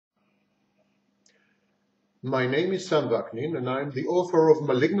My name is Sam Vaknin, and I'm the author of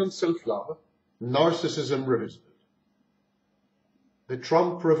Malignant Self-Love, Narcissism Revisited. The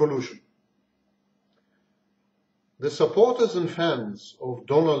Trump Revolution. The supporters and fans of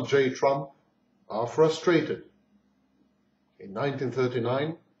Donald J. Trump are frustrated. In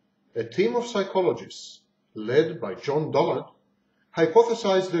 1939, a team of psychologists, led by John Dollard,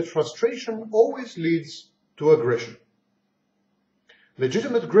 hypothesized that frustration always leads to aggression.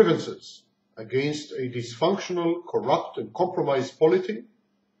 Legitimate grievances against a dysfunctional, corrupt, and compromised polity,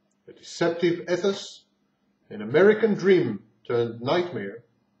 a deceptive ethos, an American dream turned nightmare,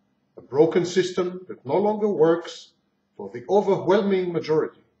 a broken system that no longer works for the overwhelming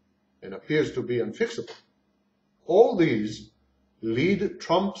majority and appears to be unfixable. All these lead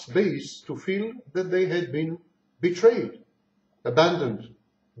Trump's base to feel that they had been betrayed, abandoned,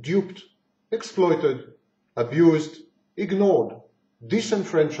 duped, exploited, abused, ignored,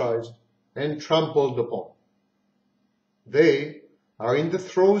 disenfranchised, and trampled upon. They are in the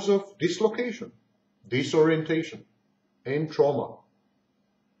throes of dislocation, disorientation, and trauma.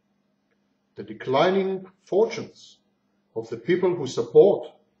 The declining fortunes of the people who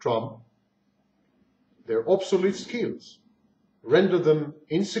support Trump, their obsolete skills, render them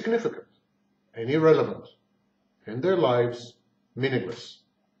insignificant and irrelevant, and their lives meaningless.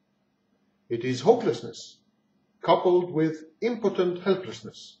 It is hopelessness, coupled with impotent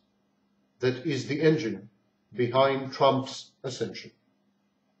helplessness, that is the engine behind Trump's ascension.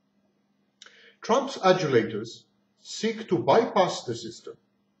 Trump's adulators seek to bypass the system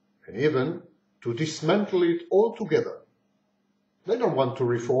and even to dismantle it altogether. They don't want to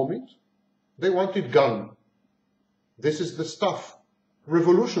reform it. They want it gone. This is the stuff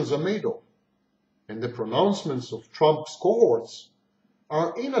revolutions are made of, and the pronouncements of Trump's cohorts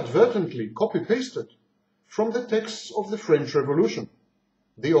are inadvertently copy-pasted from the texts of the French Revolution,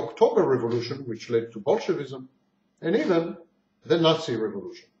 the October Revolution, which led to Bolshevism, and even the Nazi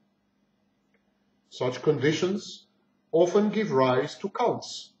Revolution. Such conditions often give rise to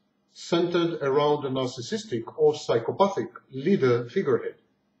cults centered around a narcissistic or psychopathic leader figurehead.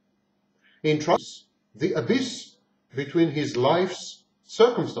 In Trump, the abyss between his life's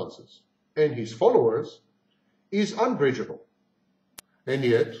circumstances and his followers is unbridgeable, and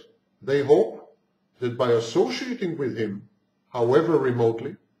yet they hope that by associating with him, however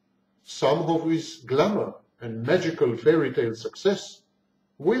remotely, some of his glamour and magical fairy tale success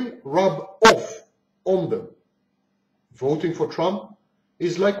will rub off on them. Voting for Trump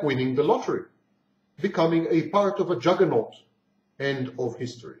is like winning the lottery, becoming a part of a juggernaut and of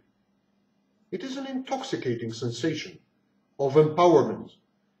history. It is an intoxicating sensation of empowerment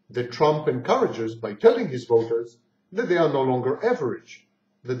that Trump encourages by telling his voters that they are no longer average,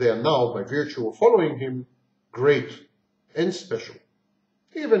 that they are now, by virtue of following him, great and special,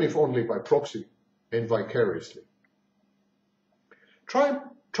 even if only by proxy and vicariously.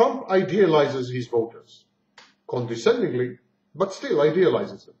 Trump idealizes his voters, condescendingly, but still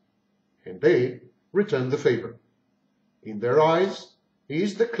idealizes them, and they return the favor. In their eyes, he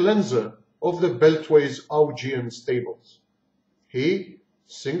is the cleanser of the Beltway's Augean stables. He,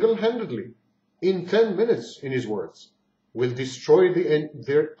 single-handedly, in 10 minutes, in his words, will destroy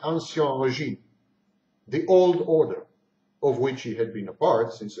their ancien regime, the old order, of which he had been a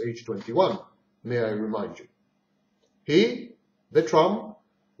part since age 21, may I remind you. He, the Trump,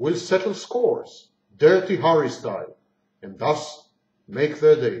 will settle scores, Dirty Harry style, and thus make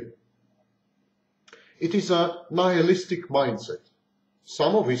their day. It is a nihilistic mindset.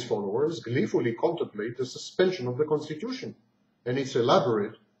 Some of his followers gleefully contemplate the suspension of the Constitution and its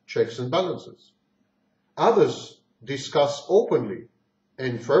elaborate checks and balances. Others discuss openly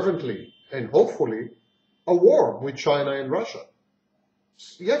and fervently and hopefully a war with China and Russia.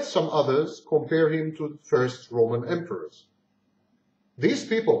 Yet some others compare him to the first Roman emperors. These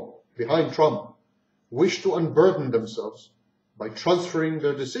people behind Trump wish to unburden themselves by transferring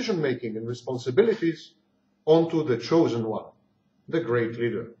their decision-making and responsibilities onto the chosen one, the great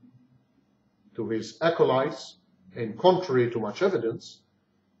leader. To his acolytes, and contrary to much evidence,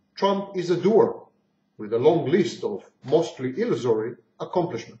 Trump is a doer with a long list of mostly illusory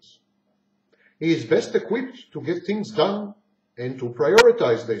accomplishments. He is best equipped to get things done and to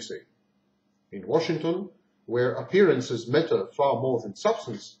prioritize, they say. In Washington, where appearances matter far more than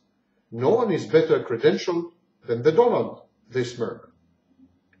substance, no one is better credentialed than the Donald, they smirk.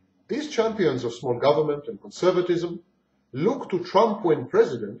 These champions of small government and conservatism look to Trump when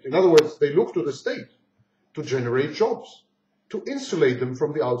president. In other words, they look to the state to generate jobs, to insulate them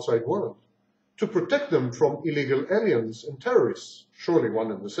from the outside world, to protect them from illegal aliens and terrorists, surely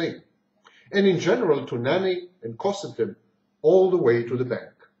one and the same, and in general to nanny and cosset them all the way to the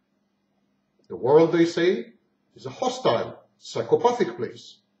bank. The world, they say, is a hostile, psychopathic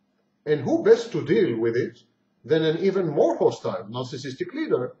place. And who best to deal with it than an even more hostile, narcissistic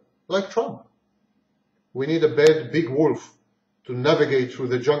leader like Trump? We need a bad big wolf to navigate through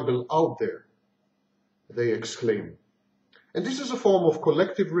the jungle out there, they exclaim. And this is a form of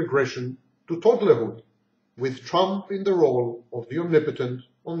collective regression to toddlerhood, with Trump in the role of the omnipotent,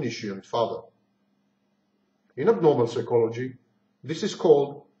 omniscient father. In abnormal psychology, this is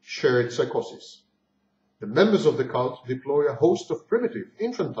called shared psychosis. The members of the cult deploy a host of primitive,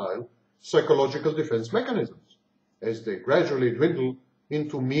 infantile, psychological defense mechanisms as they gradually dwindle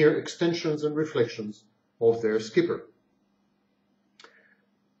into mere extensions and reflections of their skipper.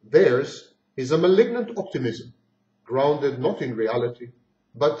 Theirs is a malignant optimism, grounded not in reality,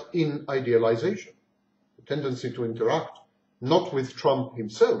 but in idealization, a tendency to interact not with Trump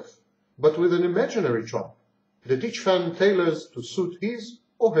himself, but with an imaginary Trump that each fan tailors to suit his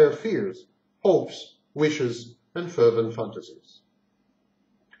or her fears, hopes, wishes, and fervent fantasies.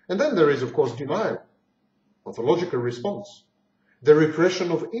 And then there is, of course, denial, pathological response, the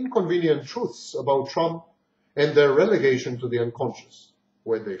repression of inconvenient truths about Trump and their relegation to the unconscious,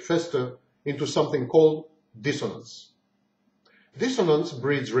 where they fester into something called dissonance. Dissonance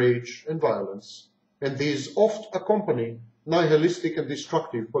breeds rage and violence, and these oft accompany nihilistic and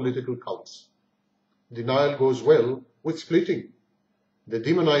destructive political cults. Denial goes well with splitting, the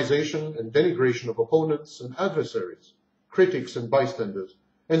demonization and denigration of opponents and adversaries, critics and bystanders,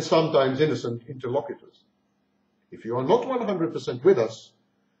 and sometimes innocent interlocutors. If you are not 100% with us,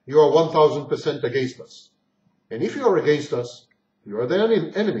 you are 1000% against us. And if you are against us, you are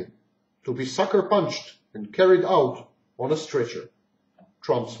the enemy, to be sucker punched and carried out on a stretcher.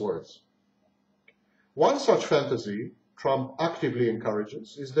 Trump's words. One such fantasy Trump actively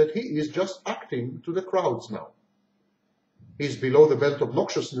encourages is that he is just acting to the crowds now. His below-the-belt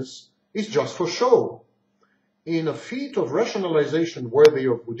obnoxiousness is just for show. In a feat of rationalization worthy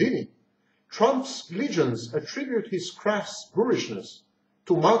of Houdini, Trump's legions attribute his crass boorishness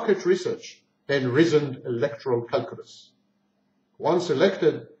to market research and reasoned electoral calculus. Once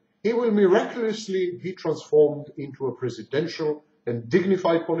elected, he will miraculously be transformed into a presidential and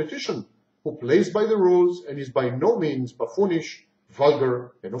dignified politician who plays by the rules and is by no means buffoonish,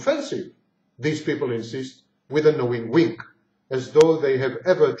 vulgar, and offensive. These people insist with a knowing wink, as though they have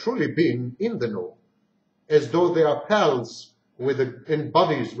ever truly been in the know, as though they are pals and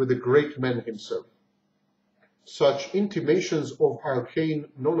buddies with the great man himself. Such intimations of arcane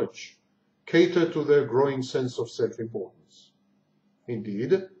knowledge cater to their growing sense of self-importance.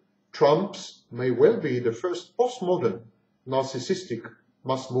 Indeed, Trump's may well be the first postmodern narcissistic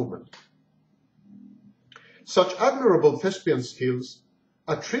mass movement. Such admirable thespian skills,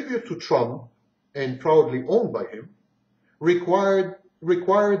 attributed to Trump and proudly owned by him, required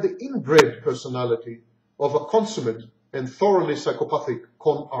the inbred personality of a consummate and thoroughly psychopathic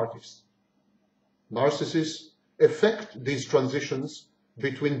con artist. Narcissists effect these transitions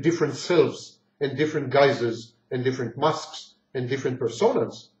between different selves and different guises and different masks and different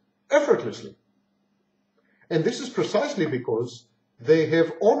personas effortlessly. And this is precisely because they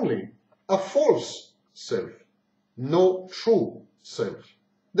have only a false self, no true self.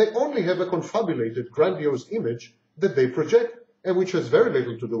 They only have a confabulated, grandiose image that they project and which has very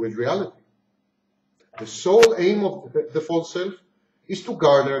little to do with reality. The sole aim of the false self is to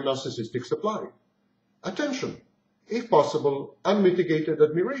garner narcissistic supply, attention, if possible, unmitigated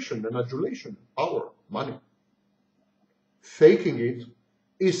admiration and adulation, power, money. Faking it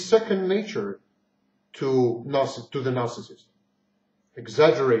is second nature to the narcissist.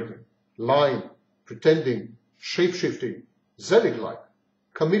 Exaggerating, lying, pretending, shape-shifting, Zelig-like,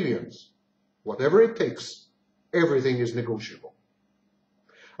 chameleons, whatever it takes, everything is negotiable.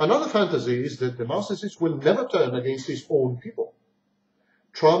 Another fantasy is that the narcissist will never turn against his own people.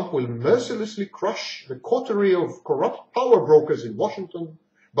 Trump will mercilessly crush the coterie of corrupt power brokers in Washington,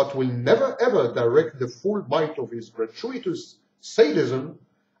 but will never ever direct the full might of his gratuitous sadism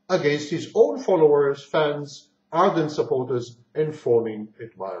against his own followers, fans, ardent supporters, and fawning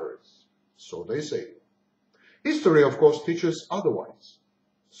admirers. So they say. History, of course, teaches otherwise.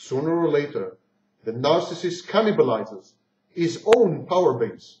 Sooner or later, the narcissist cannibalizes his own power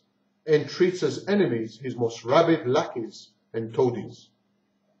base and treats as enemies his most rabid lackeys and toadies.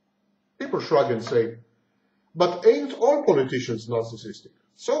 People shrug and say, but ain't all politicians narcissistic?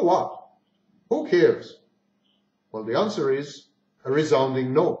 So what? Who cares? Well, the answer is a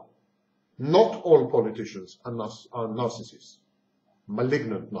resounding no. Not all politicians are narcissists,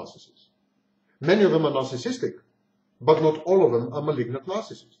 malignant narcissists. Many of them are narcissistic, but not all of them are malignant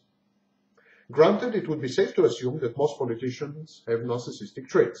narcissists. Granted, it would be safe to assume that most politicians have narcissistic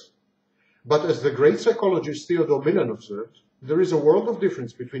traits. But as the great psychologist Theodore Millon observed, there is a world of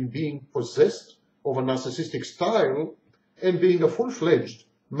difference between being possessed of a narcissistic style and being a full-fledged,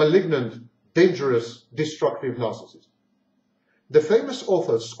 malignant, dangerous, destructive narcissist. The famous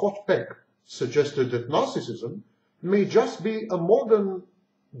author Scott Peck suggested that narcissism may just be a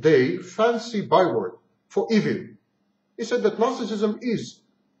modern-day fancy byword for evil. He said that narcissism is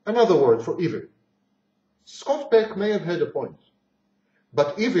another word for evil. Scott Peck may have had a point,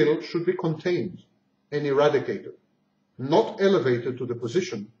 but evil should be contained and eradicated, not elevated to the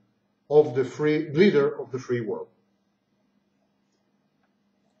position of the leader of the free world.